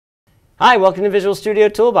Hi, welcome to Visual Studio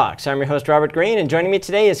Toolbox. I'm your host, Robert Green, and joining me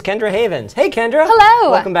today is Kendra Havens. Hey, Kendra.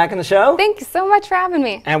 Hello. Welcome back on the show. Thanks so much for having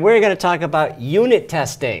me. And we're going to talk about unit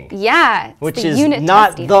testing. Yeah, which is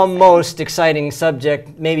not the most exciting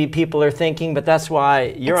subject maybe people are thinking, but that's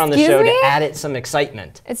why you're on the show to add it some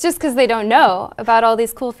excitement. It's just because they don't know about all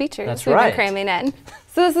these cool features we've been cramming in.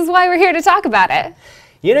 So this is why we're here to talk about it.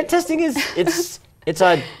 Unit testing is, it's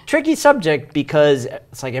a tricky subject because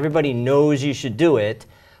it's like everybody knows you should do it,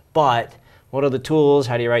 but what are the tools?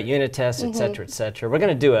 How do you write unit tests, et cetera, et cetera? We're going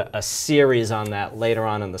to do a series on that later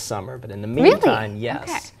on in the summer, but in the meantime, yes.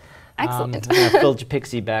 Okay. Excellent. I'm going to build your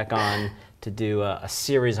pixie back on to do a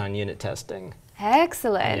series on unit testing.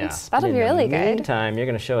 Excellent. Yeah. That'll be really good. In the meantime, you're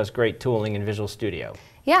going to show us great tooling in Visual Studio.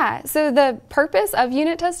 Yeah, so the purpose of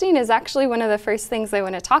unit testing is actually one of the first things I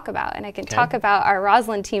want to talk about, and I can talk about our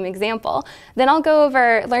Roslyn team example. Then I'll go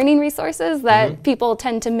over learning resources that people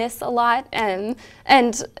tend to miss a lot, and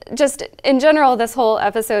just in general, this whole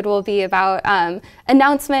episode will be about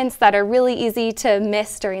announcements that are really easy to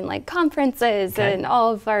miss during like conferences and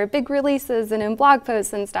all of our big releases and in blog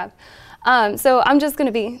posts and stuff. So I'm just going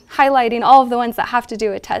to be highlighting all of the ones that have to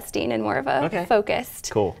do with testing in more of a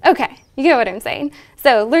focused. Cool. Okay, you get what I'm saying.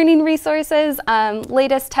 So learning resources,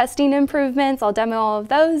 latest testing improvements, I'll demo all of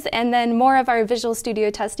those, and then more of our Visual Studio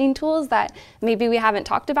testing tools that maybe we haven't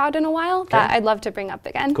talked about in a while that I'd love to bring up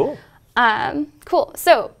again. Cool. Cool.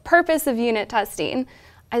 So purpose of unit testing.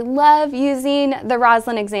 I love using the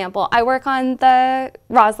Roslyn example. I work on the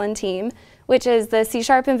Roslyn team, which is the C#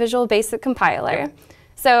 and Visual Basic compiler.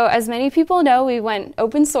 So as many people know, we went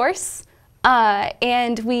open source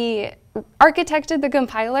and we architected the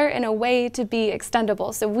compiler in a way to be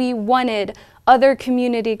extendable. So we wanted other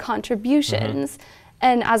community contributions.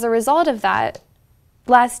 And as a result of that,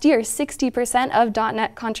 last year, 60% of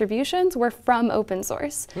 .NET contributions were from open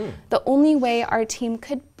source. The only way our team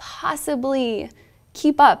could possibly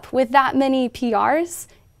keep up with that many PRs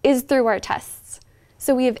is through our tests.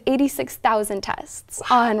 So we have 86,000 tests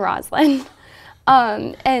on Roslyn.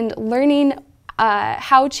 And learning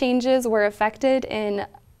how changes were affected in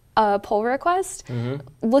a pull request,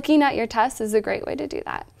 looking at your tests is a great way to do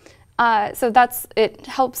that. So it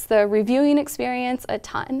helps the reviewing experience a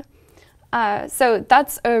ton. So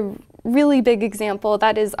that's a really big example.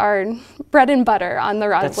 That is our bread and butter on the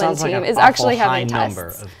Roslyn team, is actually having tests. Number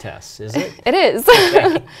of tests, is it? It is.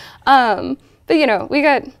 But you know, we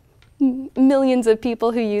got millions of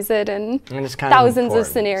people who use it and it's kind thousands of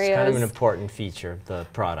scenarios. It's kind of an important feature of the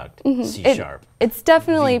product, C#. It's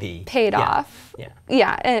definitely VB. paid off.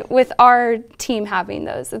 Yeah, and with our team having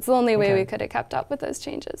those. It's the only way we could have kept up with those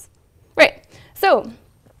changes. Right, so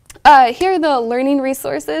here are the learning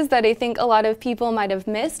resources that I think a lot of people might have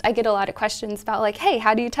missed. I get a lot of questions about like, hey,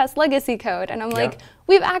 how do you test legacy code? And I'm like,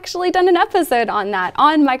 we've actually done an episode on that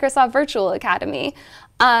on Microsoft Virtual Academy.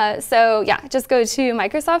 So yeah, just go to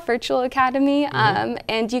Microsoft Virtual Academy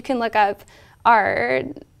and you can look up our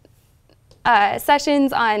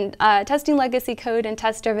sessions on testing legacy code and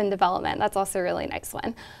test-driven development. That's also a really nice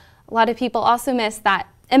one. A lot of people also miss that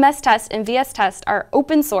MS Test and VS Test are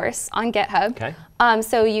open source on GitHub.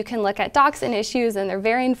 So you can look at docs and issues, and they're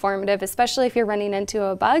very informative, especially if you're running into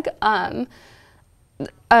a bug.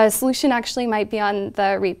 A solution actually might be on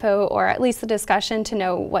the repo or at least the discussion to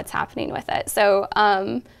know what's happening with it. So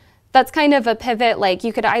that's kind of a pivot. Like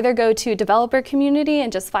you could either go to developer community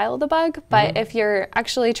and just file the bug, but if you're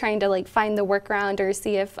actually trying to like find the workaround or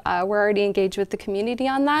see if we're already engaged with the community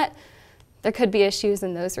on that, there could be issues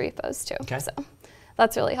in those repos too. So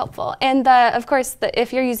that's really helpful. And of course,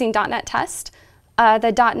 if you're using .NET Test,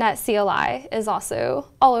 the .NET CLI is also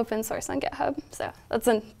all open source on GitHub. So that's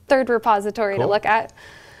a third repository to look at.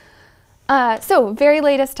 So very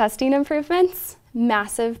latest testing improvements,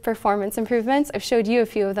 massive performance improvements. I've showed you a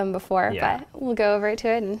few of them before, but we'll go over to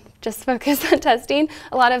it and just focus on testing.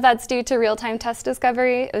 A lot of that's due to real-time test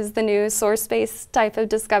discovery. It was the new source-based type of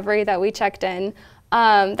discovery that we checked in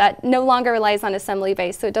that no longer relies on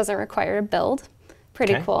assembly-based, so it doesn't require a build.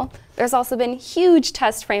 Pretty cool. There's also been huge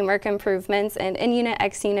test framework improvements in NUnit,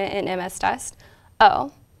 XUnit, and MS Test.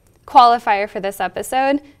 Oh, qualifier for this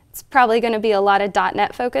episode. It's probably going to be a lot of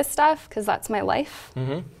 .NET focused stuff because that's my life.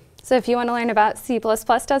 So if you want to learn about C++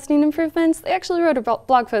 testing improvements, they actually wrote a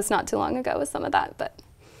blog post not too long ago with some of that, but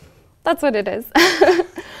that's what it is.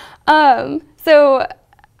 So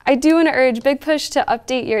I do want to urge big push to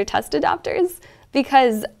update your test adapters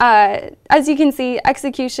because as you can see,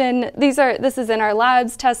 execution, this is in our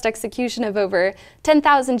labs, test execution of over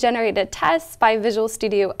 10,000 generated tests by Visual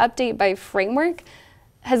Studio Update by framework.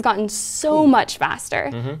 has gotten so much faster.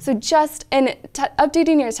 So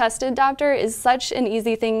updating your test adapter is such an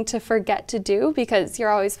easy thing to forget to do because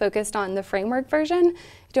you're always focused on the framework version. You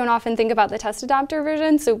don't often think about the test adapter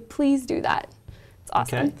version, so please do that. It's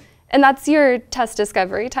awesome. Okay. And that's your test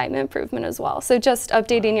discovery time improvement as well. So just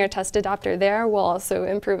updating your test adapter there will also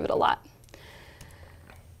improve it a lot.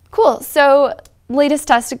 Cool, so latest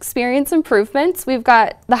test experience improvements. We've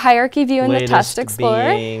got the hierarchy view in the Test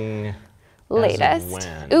Explorer. Being latest.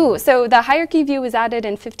 Ooh, so the hierarchy view was added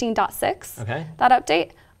in 15.6, okay. that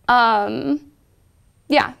update.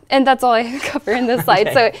 Yeah, and that's all I cover in this slide.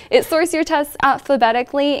 Okay. So it sorts your tests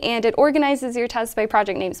alphabetically, and it organizes your tests by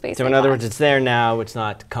project namespace. So in other words, it's there now, it's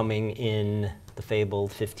not coming in the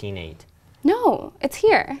fabled 15.8. No, it's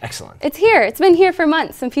here. Excellent. It's here. It's been here for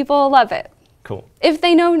months, and people love it. Cool. If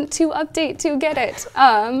they know to update to get it,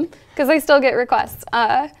 because I still get requests.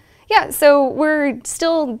 Yeah, so we're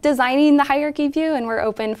still designing the hierarchy view, and we're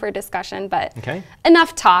open for discussion, but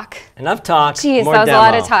enough talk. Enough talk, Jeez, more that was demo. a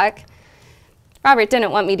lot of talk. Robert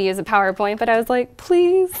didn't want me to use a PowerPoint, but I was like,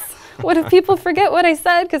 please, what if people forget what I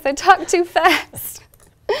said because I talk too fast?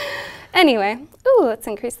 Anyway, ooh, let's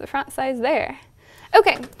increase the font size there.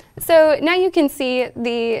 Okay, so now you can see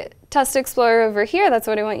the Test Explorer over here. That's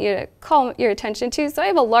what I want you to call your attention to. So I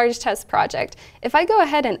have a large test project. If I go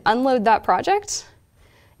ahead and unload that project,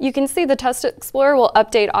 you can see the Test Explorer will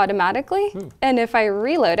update automatically. And if I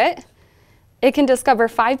reload it, it can discover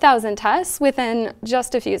 5,000 tests within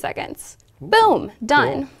just a few seconds. Ooh, boom,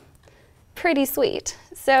 done. Cool. Pretty sweet.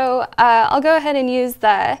 So I'll go ahead and use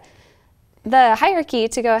the hierarchy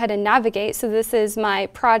to go ahead and navigate. So this is my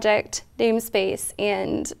project namespace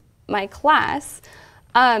and my class.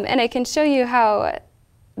 And I can show you how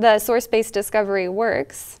the source-based discovery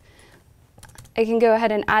works. I can go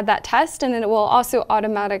ahead and add that test, and then it will also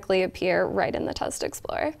automatically appear right in the Test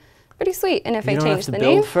Explorer. Pretty sweet. And if I change the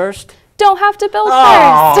name, build first? Don't have to build first.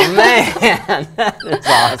 Oh man, that is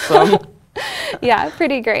awesome. Yeah,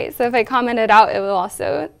 pretty great. So if I comment it out, it will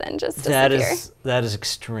also then just disappear. That is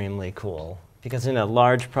extremely cool, because in a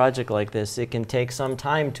large project like this, it can take some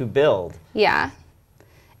time to build. Yeah.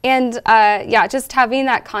 And yeah, just having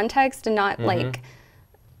that context and not like,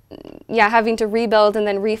 yeah, having to rebuild and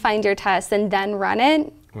then refind your tests and then run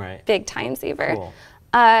it. Right. Big time saver. Cool.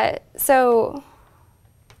 So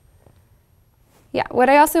yeah, what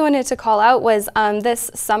I also wanted to call out was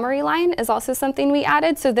this summary line is also something we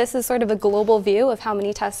added. So this is sort of a global view of how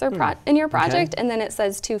many tests are in your project, and then it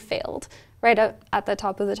says 2 failed right up at the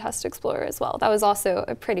top of the Test Explorer as well. That was also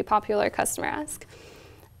a pretty popular customer ask.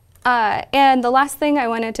 And the last thing I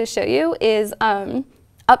wanted to show you is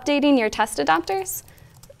updating your test adapters.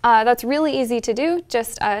 That's really easy to do.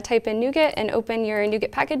 Just type in NuGet and open your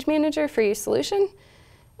NuGet package manager for your solution,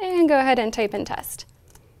 and go ahead and type in test.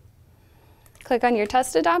 Click on your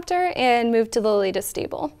test adapter and move to the latest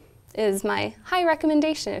stable is my high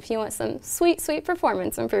recommendation if you want some sweet, sweet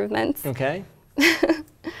performance improvements. Okay.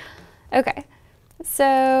 Okay,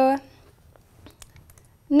 so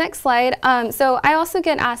next slide. So I also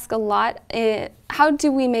get asked a lot, how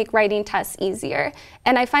do we make writing tests easier?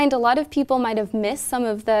 And I find a lot of people might have missed some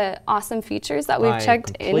of the awesome features that we've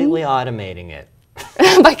checked in. Completely automating it.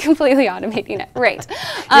 By completely automating it, right.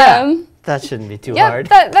 Yeah, that shouldn't be too hard.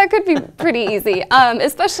 That could be pretty easy,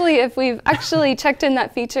 especially if we've actually checked in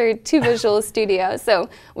that feature to Visual Studio. So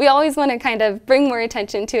we always want to kind of bring more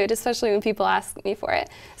attention to it, especially when people ask me for it.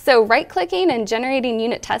 So right-clicking and generating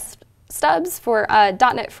unit test stubs for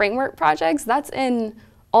 .NET Framework projects, that's in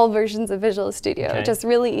all versions of Visual Studio. Okay. Just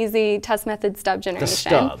really easy test method stub generation. The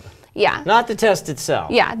stub. Yeah. Not the test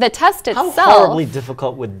itself. Yeah, the test itself. How horribly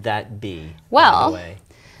difficult would that be? Well,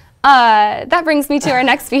 that brings me to our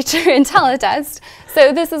next feature, Intellitest.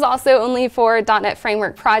 So this is also only for .NET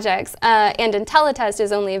Framework projects, and Intellitest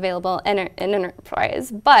is only available in Enterprise,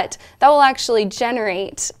 but that will actually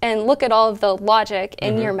generate and look at all of the logic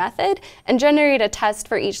in your method and generate a test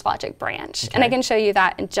for each logic branch. Okay. And I can show you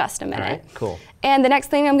that in just a minute. All right, cool. And the next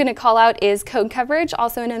thing I'm going to call out is code coverage,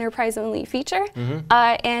 also an enterprise-only feature,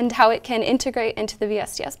 and how it can integrate into the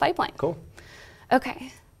VSTS pipeline. Cool.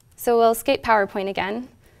 Okay, so we'll escape PowerPoint again.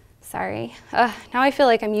 Sorry. Now I feel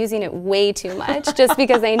like I'm using it way too much just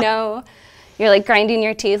because I know you're like grinding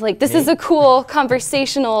your teeth like, this is a cool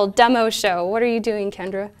conversational demo show. What are you doing,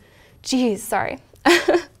 Kendra? Jeez, sorry.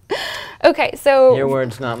 Okay, so. Your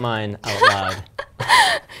words, not mine, out loud.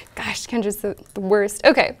 Gosh, Kendra's the worst.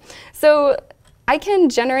 Okay, so I can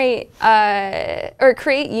generate or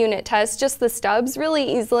create unit tests, just the stubs,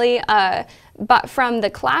 really easily, but from the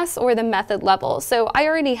class or the method level. So I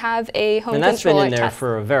already have a home controller test. And that's been in there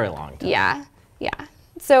for a very long time. Yeah, yeah.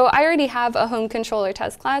 So I already have a home controller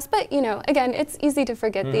test class, but you know, again, it's easy to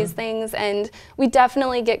forget these things, and we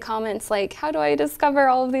definitely get comments like, how do I discover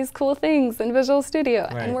all of these cool things in Visual Studio?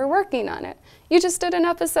 Right. And we're working on it. You just did an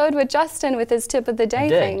episode with Justin with his tip of the day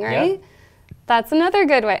thing, right? Yep. That's another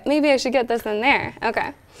good way. Maybe I should get this in there.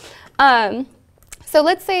 Okay. So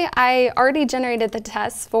let's say I already generated the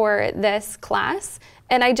tests for this class,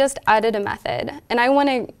 and I just added a method, and I want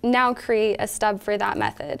to now create a stub for that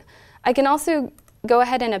method. I can also go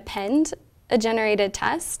ahead and append a generated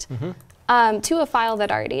test to a file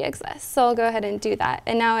that already exists. So I'll go ahead and do that.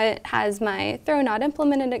 And now it has my throw not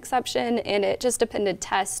implemented exception, and it just appended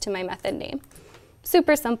test to my method name.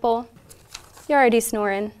 Super simple. You're already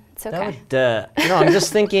snoring. It's okay. No, I'm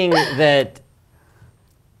just thinking that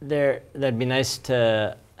that'd be nice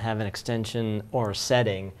to have an extension or a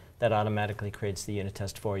setting that automatically creates the unit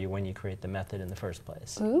test for you when you create the method in the first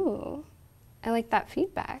place. Ooh. I like that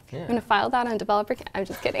feedback. Yeah. I'm going to file that on developer. I'm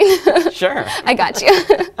just kidding. Sure. I got you.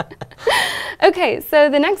 Okay,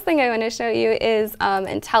 so the next thing I want to show you is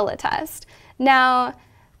Intellitest. Now,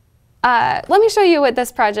 let me show you what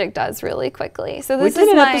this project does really quickly. So this we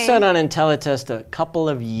did an episode on Intellitest a couple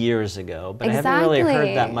of years ago, but I haven't really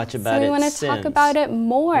heard that much about it since. So we want to talk about it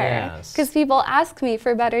more, because people ask me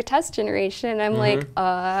for better test generation. And I'm like,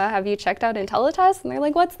 have you checked out Intellitest? And they're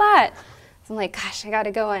like, what's that? So I'm like, gosh, I got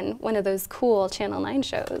to go on one of those cool Channel 9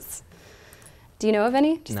 shows. Do you know of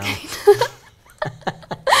any? Just kidding.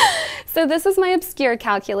 So this is my obscure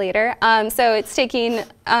calculator. So it's taking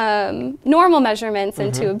normal measurements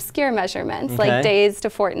into obscure measurements, like days to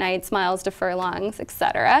fortnights, miles to furlongs,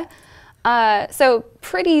 etc. So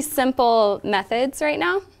pretty simple methods right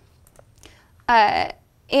now.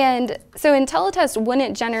 And so Intellitest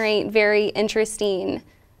wouldn't generate very interesting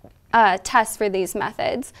tests for these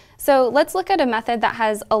methods. So let's look at a method that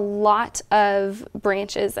has a lot of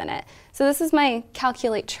branches in it. So this is my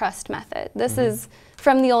calculate trust method. This is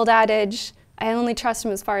from the old adage, I only trust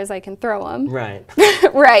them as far as I can throw them. Right.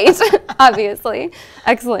 Right, obviously.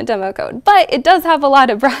 Excellent demo code. But it does have a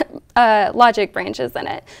lot of logic branches in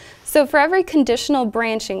it. So for every conditional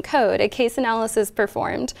branch in code, a case analysis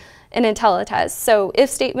performed in Intellitest. So if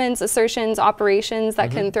statements, assertions, operations that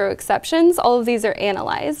can throw exceptions, all of these are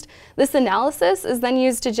analyzed. This analysis is then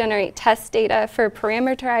used to generate test data for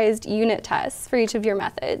parameterized unit tests for each of your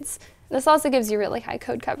methods. This also gives you really high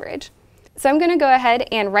code coverage. So I'm going to go ahead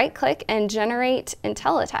and right-click and generate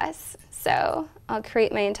Intellitest. So I'll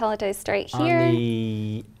create my Intellitest right here. On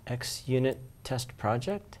the XUnit test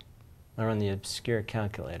project or on the obscure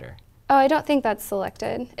calculator? Oh, I don't think that's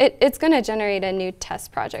selected. It's going to generate a new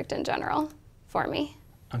test project in general for me.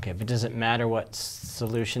 Okay, but does it matter what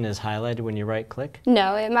solution is highlighted when you right-click?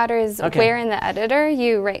 No, it matters where in the editor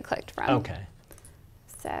you right-clicked from. Okay.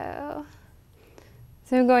 So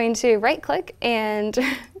I'm going to right-click and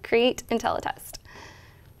create Intellitest.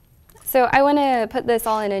 So I want to put this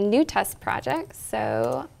all in a new test project,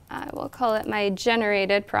 so I will call it my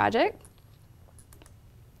generated project.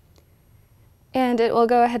 And it will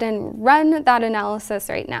go ahead and run that analysis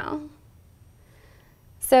right now.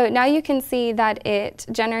 So now you can see that it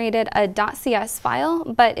generated a .cs file,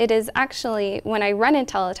 but it is actually, when I run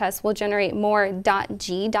Intellitest, will generate more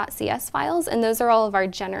 .g.cs files, and those are all of our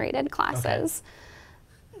generated classes.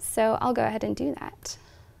 Okay. So I'll go ahead and do that.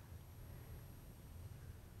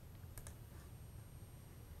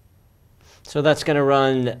 So that's going to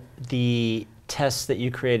run the tests that you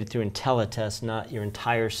created through Intellitest, not your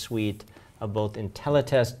entire suite of both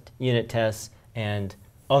Intellitest unit tests and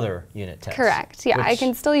other unit tests. Correct. Yeah, I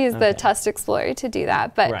can still use the Test Explorer to do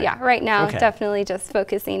that, but yeah, right now definitely just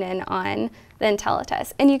focusing in on the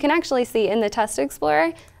Intellitest. And you can actually see in the Test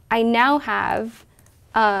Explorer, I now have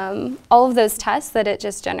all of those tests that it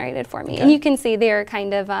just generated for me. And you can see they're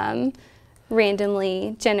kind of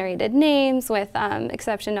randomly generated names with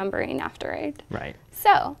exception numbering afterward. Right.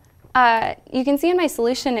 So you can see in my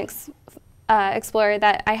solution Explorer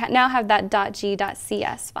that I now have that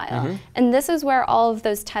 .g.cs file. And this is where all of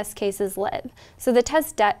those test cases live. So the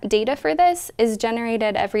test data for this is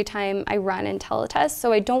generated every time I run Intellitest,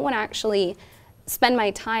 so I don't want to actually spend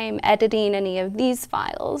my time editing any of these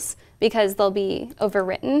files because they'll be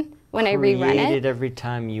overwritten when I rerun it. Created every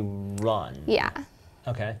time you run. Yeah.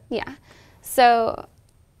 Okay. Yeah. So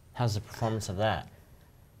how's the performance of that?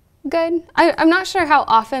 Good. I'm not sure how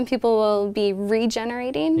often people will be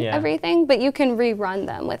regenerating everything, but you can rerun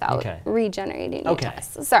them without regenerating new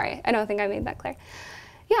tests. Sorry, I don't think I made that clear.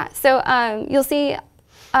 Yeah, so you'll see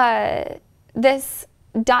this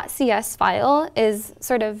 .cs file is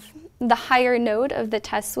sort of the higher node of the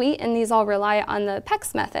test suite, and these all rely on the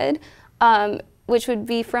PEX method, which would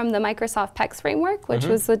be from the Microsoft PEX framework, which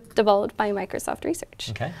was developed by Microsoft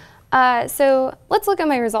Research. Okay. So let's look at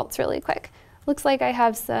my results really quick. Looks like I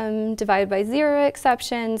have some divide by zero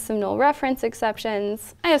exceptions, some null reference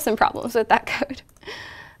exceptions. I have some problems with that code.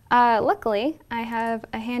 Luckily, I have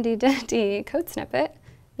a handy dandy code snippet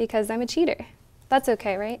because I'm a cheater. That's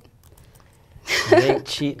okay, right? You ain't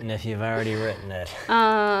cheating if you've already written it.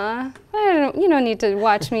 You don't need to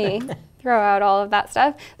watch me throw out all of that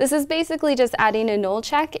stuff. This is basically just adding a null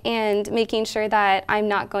check and making sure that I'm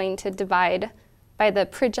not going to divide by the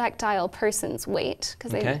projectile person's weight,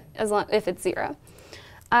 because if it's 0.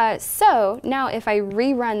 So now if I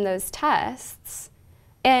rerun those tests,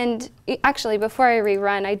 and actually before I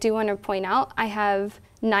rerun, I do want to point out I have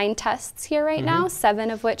 9 tests here right now,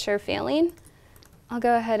 7 of which are failing. I'll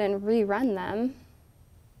go ahead and rerun them.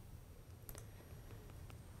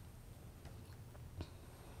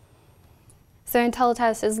 So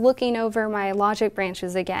Intellitest is looking over my logic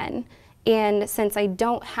branches again, and since I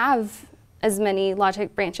don't have as many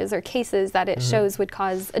logic branches or cases that it shows would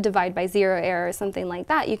cause a divide by zero error or something like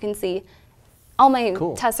that, you can see all my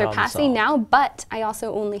tests are passing now, but I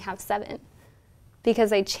also only have 7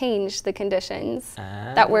 because I changed the conditions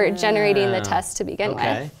that were generating the test to begin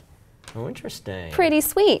with. Oh, interesting. Pretty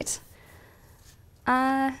sweet.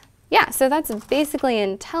 Yeah, so that's basically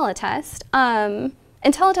Intellitest.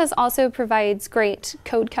 Intellitest also provides great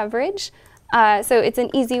code coverage. So it's an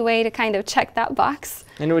easy way to kind of check that box.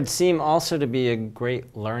 And it would seem also to be a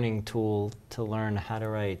great learning tool to learn how to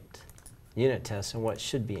write unit tests and what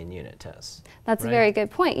should be in unit tests. That's a very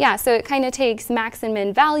good point. Yeah, so it kind of takes max and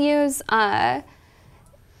min values and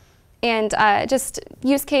just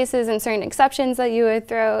use cases and certain exceptions that you would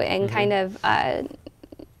throw and kind of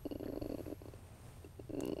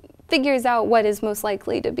figures out what is most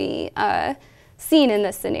likely to be seen in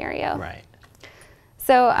this scenario. Right.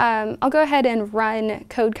 So I'll go ahead and run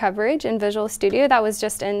code coverage in Visual Studio. That was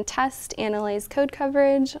just in test, analyze code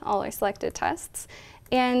coverage, all our selected tests.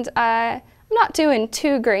 And I'm not doing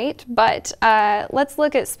too great, but let's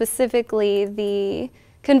look at specifically the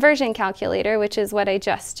conversion calculator, which is what I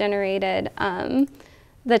just generated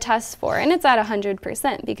the test for. And it's at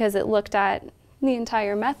 100% because it looked at the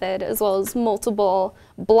entire method as well as multiple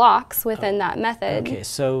blocks within that method. Okay,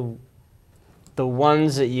 so the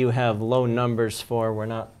ones that you have low numbers for were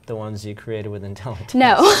not the ones you created with Intellitest.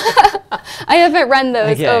 No, I haven't run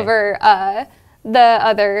those over the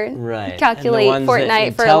other calculate and the ones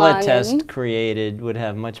Fortnite that for long. Intellitest created would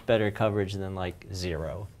have much better coverage than like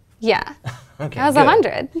 0. Yeah, okay, that was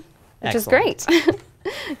 100, which is great.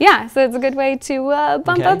 Yeah, so it's a good way to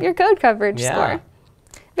bump up your code coverage score.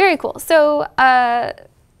 Very cool. So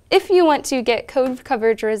if you want to get code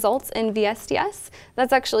coverage results in VSTS,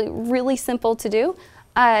 that's actually really simple to do.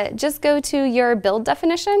 Just go to your build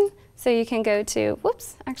definition. So you can go to,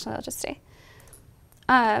 whoops, actually I'll just stay.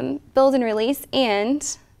 Build and release,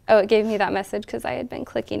 and, oh, it gave me that message because I had been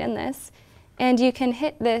clicking in this. And you can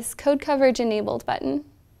hit this code coverage enabled button.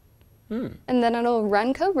 And then it'll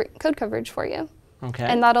run code coverage for you. Okay.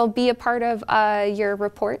 And that'll be a part of your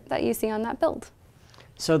report that you see on that build.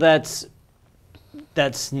 So that's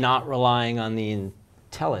not relying on the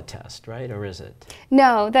Intellitest, right? Or is it?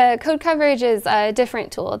 No, the code coverage is a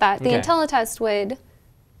different tool that the Intellitest would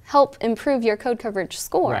help improve your code coverage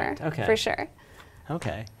score for sure.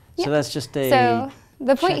 Okay. So that's just a so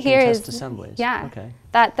the point here is assemblies.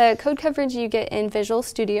 That the code coverage you get in Visual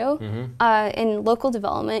Studio in local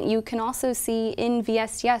development, you can also see in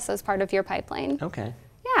VSTS as part of your pipeline. Okay.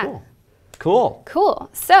 Yeah. Cool. Cool. Cool.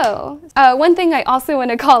 So one thing I also want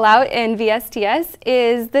to call out in VSTS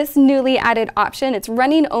is this newly added option. It's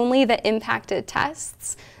running only the impacted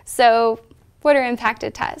tests. So what are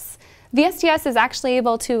impacted tests? VSTS is actually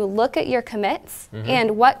able to look at your commits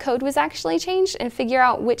and what code was actually changed and figure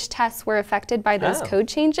out which tests were affected by those code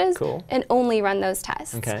changes and only run those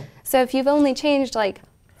tests. Okay. So if you've only changed like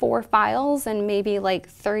 4 files and maybe like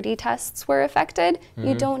 30 tests were affected,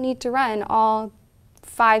 you don't need to run all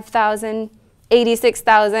 5,000,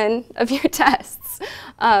 86,000 of your tests.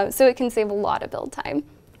 So it can save a lot of build time.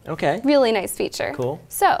 Okay. Really nice feature. Cool.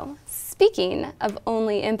 So speaking of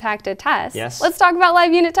only impacted tests, yes, let's talk about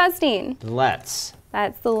live unit testing. Let's.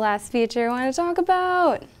 That's the last feature I want to talk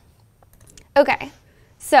about. Okay,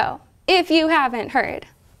 so if you haven't heard,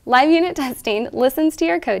 live unit testing listens to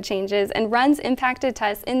your code changes and runs impacted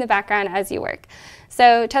tests in the background as you work.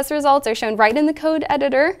 So test results are shown right in the code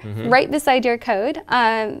editor, right beside your code,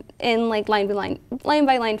 in like line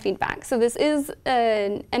by line feedback. So this is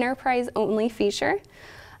an enterprise only feature.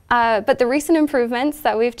 But the recent improvements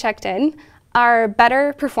that we've checked in are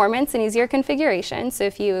better performance and easier configuration. So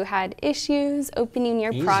if you had issues opening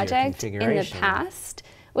your project in the past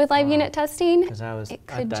with live unit testing, I thought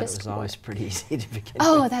it was always pretty easy to begin with.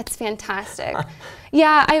 Oh, that's fantastic.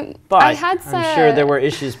 Yeah, I had some. I'm sure there were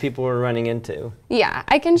issues people were running into. Yeah,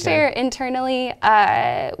 I can share internally.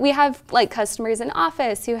 We have like customers in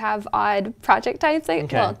office who have odd project types.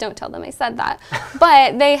 Well, don't tell them I said that.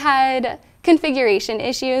 But they had configuration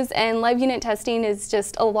issues, and live unit testing is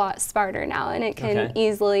just a lot smarter now, and it can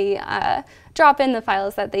easily drop in the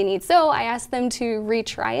files that they need. So I asked them to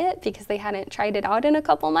retry it because they hadn't tried it out in a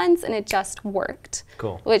couple months, and it just worked.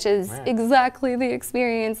 Cool. Which is exactly the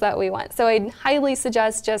experience that we want. So I'd highly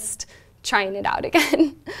suggest just trying it out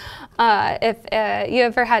again if you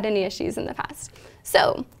ever had any issues in the past.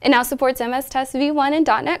 So it now supports MS Test V1 and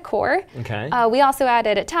 .NET Core. We also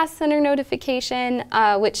added a task center notification,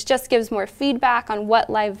 which just gives more feedback on what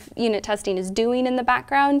live unit testing is doing in the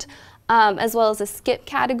background, as well as a skip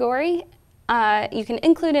category. You can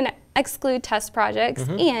include and exclude test projects,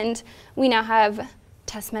 and we now have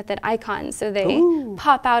test method icons, so they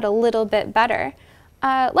pop out a little bit better.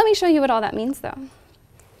 Let me show you what all that means, though.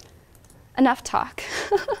 Enough talk.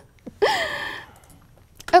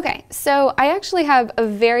 Okay, so I actually have a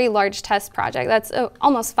very large test project. That's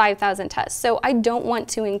almost 5,000 tests. So I don't want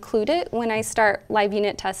to include it when I start live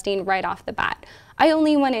unit testing right off the bat. I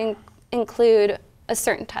only want to include a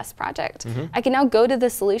certain test project. I can now go to the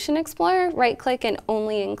Solution Explorer, right-click, and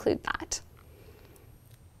only include that.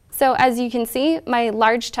 So as you can see, my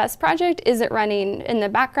large test project isn't running in the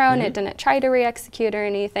background. It didn't try to re-execute or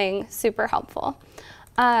anything. Super helpful.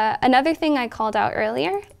 Another thing I called out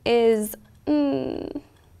earlier is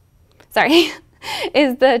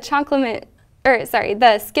is the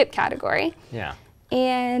skip category. Yeah.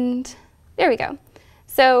 And there we go.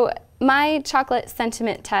 So my chocolate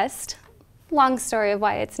sentiment test, long story of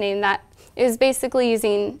why it's named that, is basically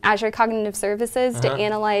using Azure Cognitive Services to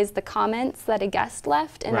analyze the comments that a guest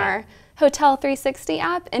left in our Hotel 360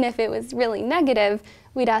 app. And if it was really negative,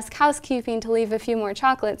 we'd ask housekeeping to leave a few more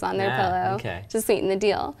chocolates on their pillow to sweeten the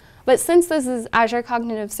deal. But since this is Azure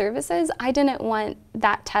Cognitive Services, I didn't want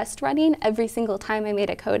that test running every single time I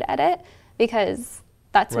made a code edit, because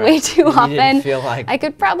that's way too often. You didn't feel like, I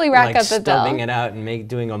could probably rack up a bill. Stubbing it out and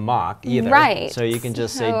doing a mock either. Right. So you can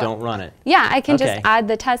just say, don't run it. Yeah, I can just add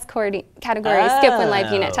the test category skip when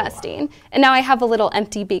live unit testing. And now I have a little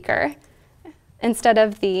empty beaker instead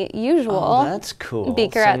of the usual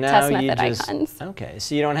beaker at test method icons. Okay,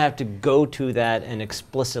 so you don't have to go to that and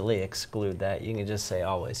explicitly exclude that. You can just say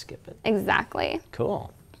always skip it. Exactly.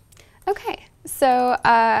 Cool. Okay, so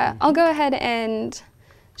I'll go ahead and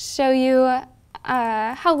show you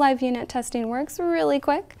how live unit testing works really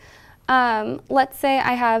quick. Let's say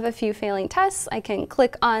I have a few failing tests. I can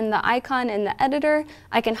click on the icon in the editor.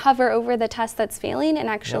 I can hover over the test that's failing and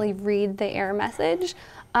actually read the error message.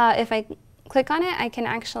 If I click on it, I can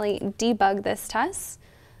actually debug this test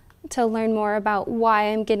to learn more about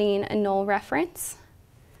why I'm getting a null reference,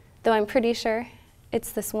 though I'm pretty sure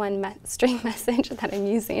it's this one string message that I'm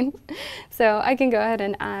using. So I can go ahead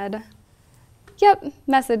and add,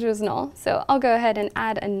 message was null. So I'll go ahead and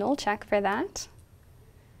add a null check for that.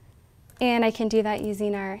 And I can do that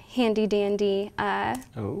using our handy dandy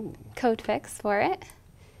code fix for it.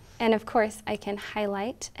 And of course, I can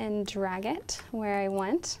highlight and drag it where I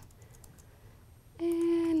want.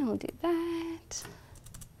 And I'll do that.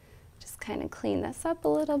 Just kind of clean this up a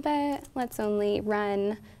little bit. Let's only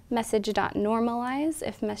run message.normalize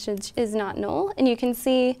if message is not null. And you can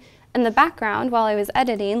see in the background, while I was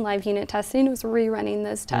editing, live unit testing was rerunning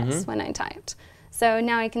those tests when I typed. So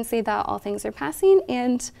now I can see that all things are passing,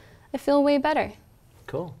 and I feel way better.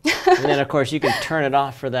 Cool. And then, of course, you can turn it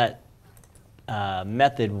off for that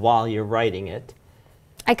method while you're writing it.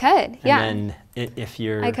 I could, and then if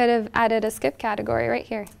you're... I could have added a skip category right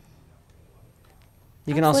here.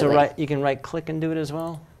 You can also right-click and do it as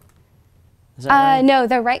well? Is that right? No,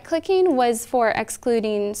 the right-clicking was for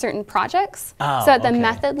excluding certain projects. So at the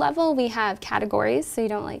method level, we have categories, so you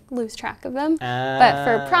don't lose track of them. But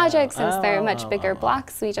for projects, since they're much bigger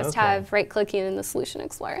blocks, we just have right-clicking in the Solution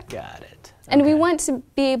Explorer. Got it. And we want to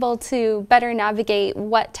be able to better navigate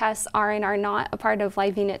what tests are and are not a part of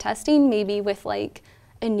live unit testing, maybe with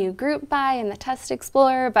a new group by in the Test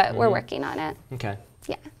Explorer, but we're working on it. Okay.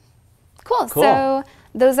 Yeah. Cool. So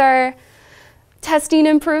those are testing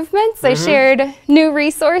improvements. I shared new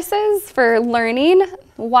resources for learning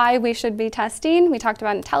why we should be testing. We talked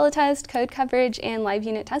about Intellitest, code coverage, and live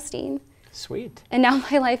unit testing. Sweet. And now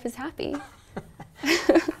my life is happy.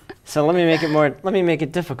 So let me make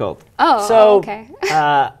it difficult. Oh, so, okay.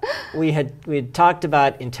 we had talked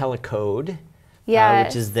about IntelliCode.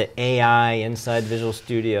 which is the AI inside Visual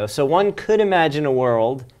Studio. So one could imagine a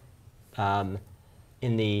world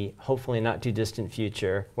in the hopefully not too distant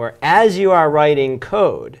future where as you are writing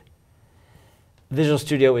code, Visual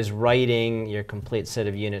Studio is writing your complete set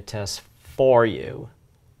of unit tests for you.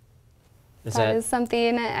 That is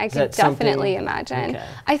something I could definitely imagine. Okay.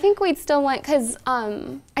 I think we'd still want, because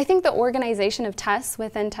I think the organization of tests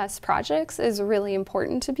within test projects is really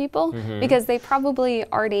important to people because they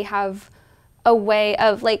probably already have a way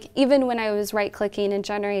of, like, even when I was right-clicking and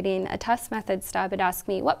generating a test method stub, it asked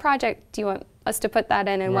me, what project do you want us to put that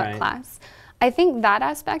in and what class? I think that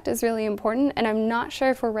aspect is really important, and I'm not sure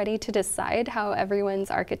if we're ready to decide how everyone's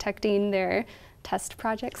architecting their test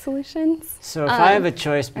project solutions. So if I have a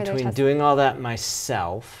choice between doing all that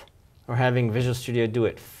myself or having Visual Studio do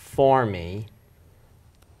it for me,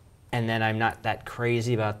 and then I'm not that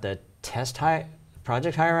crazy about the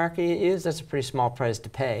project hierarchy it is, that's a pretty small price to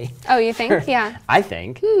pay. Oh, you think? Yeah. I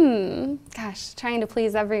think. Gosh, trying to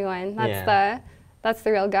please everyone. That's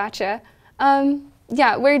the real gotcha.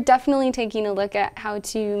 Yeah, we're definitely taking a look at how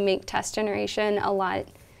to make test generation a lot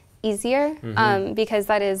easier because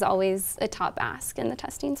that is always a top ask in the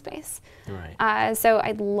testing space. Right. So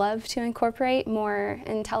I'd love to incorporate more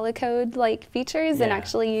IntelliCode-like features and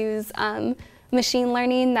actually use machine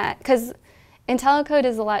learning, because IntelliCode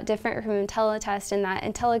is a lot different from Intellitest in that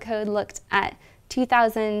IntelliCode looked at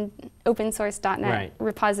 2,000 open source .NET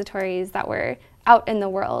repositories that were out in the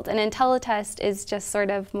world, and Intellitest is just sort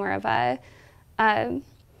of more of a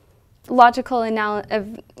logical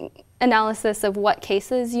analysis of what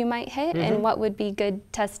cases you might hit and what would be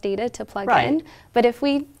good test data to plug in. But if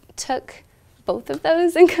we took both of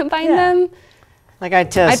those and combined them, like I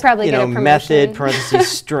test, method, parentheses,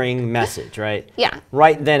 string, message, right? Yeah.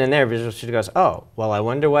 Right then and there, Visual Studio goes, oh, well, I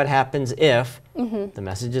wonder what happens if the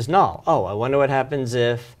message is null. Oh, I wonder what happens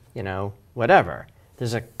if, whatever.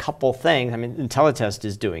 There's a couple things. I mean, IntelliTest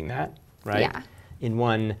is doing that, right? Yeah. In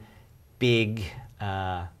one big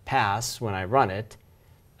pass when I run it.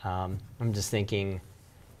 I'm just thinking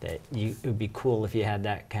that it would be cool if you had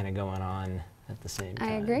that kind of going on at the same time.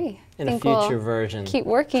 I agree. In a future version. Keep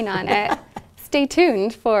working on it. Stay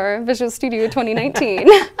tuned for Visual Studio 2019.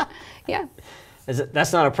 Yeah.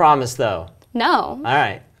 That's not a promise, though. No. All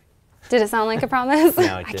right. Did it sound like a promise?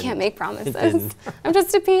 No, it didn't. I can't make promises. It didn't. I'm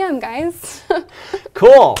just a PM, guys.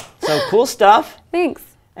 Cool. So cool stuff. Thanks.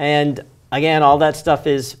 And again, all that stuff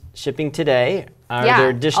is shipping today. Are there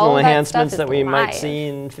additional enhancements that we might see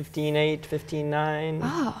in 15.8, 15.9?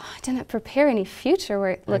 Oh, I didn't prepare any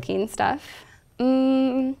future-looking stuff.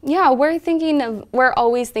 Yeah, we're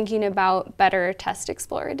always thinking about better Test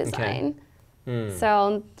Explorer design. So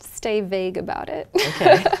I'll stay vague about it.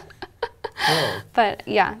 Okay. Cool. But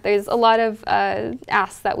yeah, there's a lot of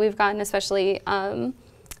asks that we've gotten, especially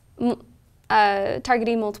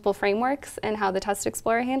targeting multiple frameworks and how the Test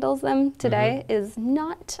Explorer handles them today is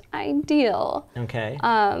not ideal. Okay.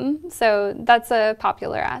 So that's a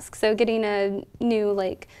popular ask. So getting a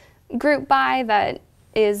new group by that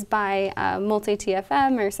is by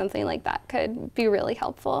multi-TFM or something like that could be really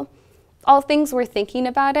helpful. All things we're thinking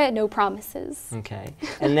about it, no promises. Okay.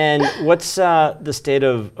 And then what's the state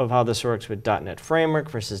of how this works with .NET Framework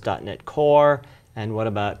versus .NET Core, and what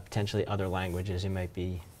about potentially other languages you might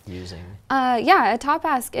be using? Yeah, a top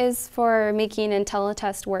ask is for making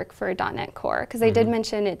IntelliTest work for .NET Core, because I did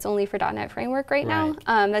mention it's only for .NET Framework right now.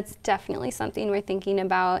 That's definitely something we're thinking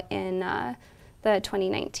about in the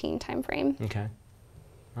 2019 timeframe. Okay.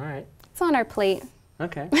 All right. It's on our plate.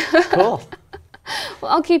 Okay. Cool.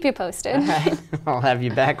 Well, I'll keep you posted. All right. I'll have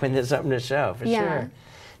you back when there's something to show, for sure.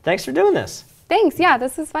 Thanks for doing this. Thanks. Yeah,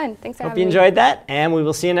 this was fun. Thanks for having me. Hope you enjoyed that, and we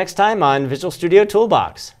will see you next time on Visual Studio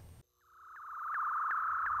Toolbox.